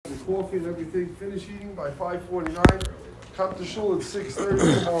coffee and everything, finish eating by 5:49, come to shul at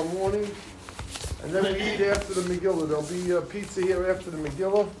 6:30 tomorrow morning, and then we eat after the Megillah. There'll be pizza here after the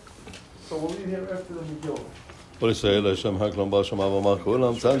Megillah, so we'll eat here after the Megillah. ולישראל השם הקלום בשמה ואמר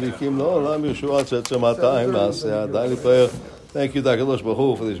כולם צדיקים לעולם ישועת עצם עתיים מעשה עדיין לפאר. Thank you, Kadosh Baruch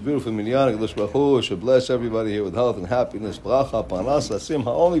Hu, for this beautiful minyan. Kadosh Baruch Hu should bless everybody here with health and happiness. Bracha, parnasa,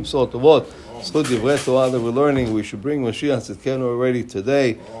 simha, only b'sot tovot. Zchut divrei Torah that we're learning. We should bring Mashiach Tzidkenu already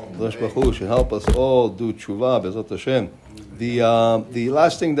today. Kadosh Baruch Hu should help us all do tshuva, Bezat Hashem. The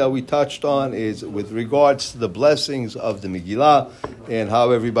last thing that we touched on is with regards to the blessings of the Megillah and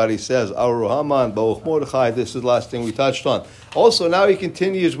how everybody says, Aru Haman, Baruch Mordechai. This is the last thing we touched on. Also, now he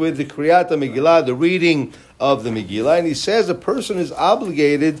continues with the Kriyat Megillah, the reading of the Megillah, and he says a person is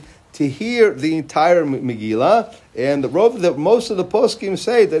obligated to hear the entire Megillah, and most of the poskim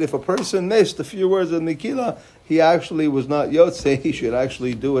say that if a person missed a few words of Megillah, he actually was not Yotzei, he should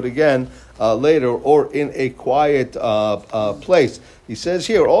actually do it again later or in a quiet place. He says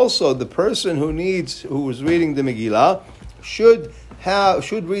here also the person who is reading the Megillah should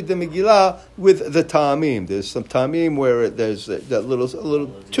read the Megillah with the ta'amim. There's some ta'amim where there's that little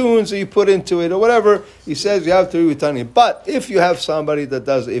tunes that you put into it or whatever. He says you have to read with ta'amim. But if you have somebody that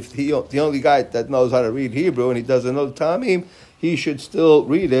does, the only guy that knows how to read Hebrew and he doesn't know the ta'amim, he should still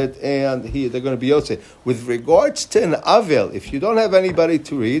read it, and they're going to be yotzei. With regards to an avel, if you don't have anybody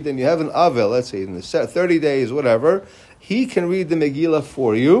to read, and you have an avel, let's say in the 30 days, whatever, he can read the Megillah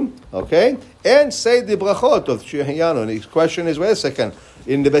for you, okay, and say the brachot of Shehiyanu. And his question is, wait a second,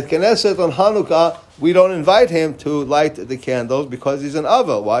 in the Bet Knesset on Hanukkah, we don't invite him to light the candles because he's an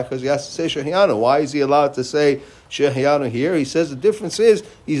avel. Why? Because he has to say Shehiyanu. Why is he allowed to say Shehiyanu here? He says the difference is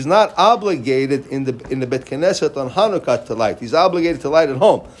he's not obligated in the Bet Knesset on Hanukkah to light. He's obligated to light at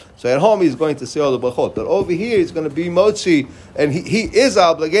home. So at home he's going to say all the brachot. But over here he's going to be motzi, and he is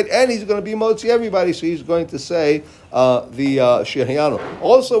obligated, and he's going to be motzi everybody. So he's going to say the Shehiyanu.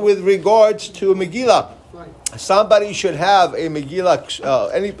 Also with regards to Megillah, somebody should have a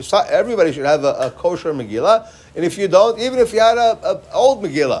Megillah. Everybody should have a kosher Megillah, and if you don't, even if you had an old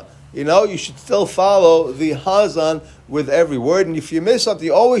Megillah, you should still follow the Hazan with every word. And if you miss something,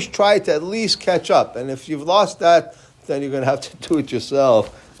 you always try to at least catch up. And if you've lost that, then you're going to have to do it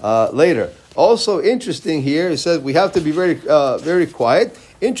yourself later. Also interesting here, it says we have to be very, very quiet.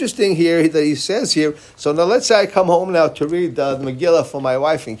 Interesting here that he says here, so now let's say I come home now to read the Megillah for my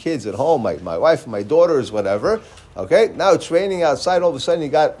wife and kids at home, my wife and my daughters, whatever. Okay, now it's raining outside, all of a sudden you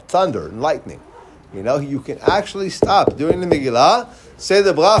got thunder and lightning. You can actually stop doing the Megillah, say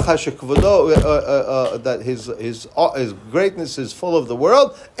the bracha shekvodo, that his greatness is full of the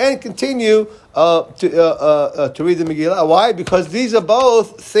world, and continue to read the Megillah. Why? Because these are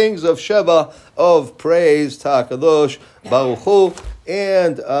both things of Sheva, of praise, Ta'akadosh, Baruch Hu,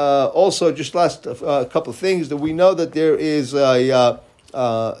 and also just last couple of things that we know that there is a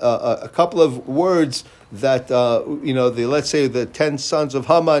couple of words that let's say the 10 sons of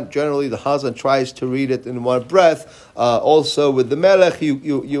Haman. Generally, the Hazan tries to read it in one breath. Also, with the Melech,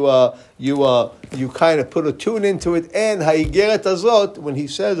 you kind of put a tune into it. And Hayigeret Azot, when he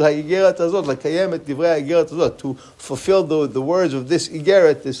says Hayigeret Azot, like Kayem et Divrei Hayigeret Azot, to fulfill the words of this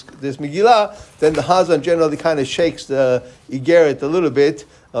Igeret, this Megillah, then the Hazan generally kind of shakes the Igeret a little bit,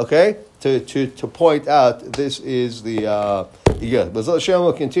 okay, to point out this is the Igeret. But Hashem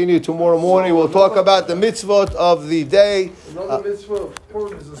will continue tomorrow morning. We'll talk about the mitzvot of the day. Another mitzvah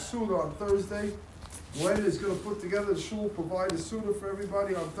important is a suda on Thursday. Glenn is going to put together the shul, provide a suda for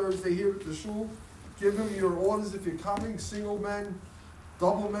everybody on Thursday here at the shul. Give him your orders if you're coming, single men,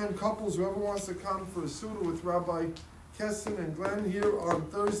 double men, couples, whoever wants to come for a suda with Rabbi Kessin and Glenn here on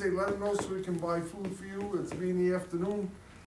Thursday. Let him know so we can buy food for you. It's be in the afternoon.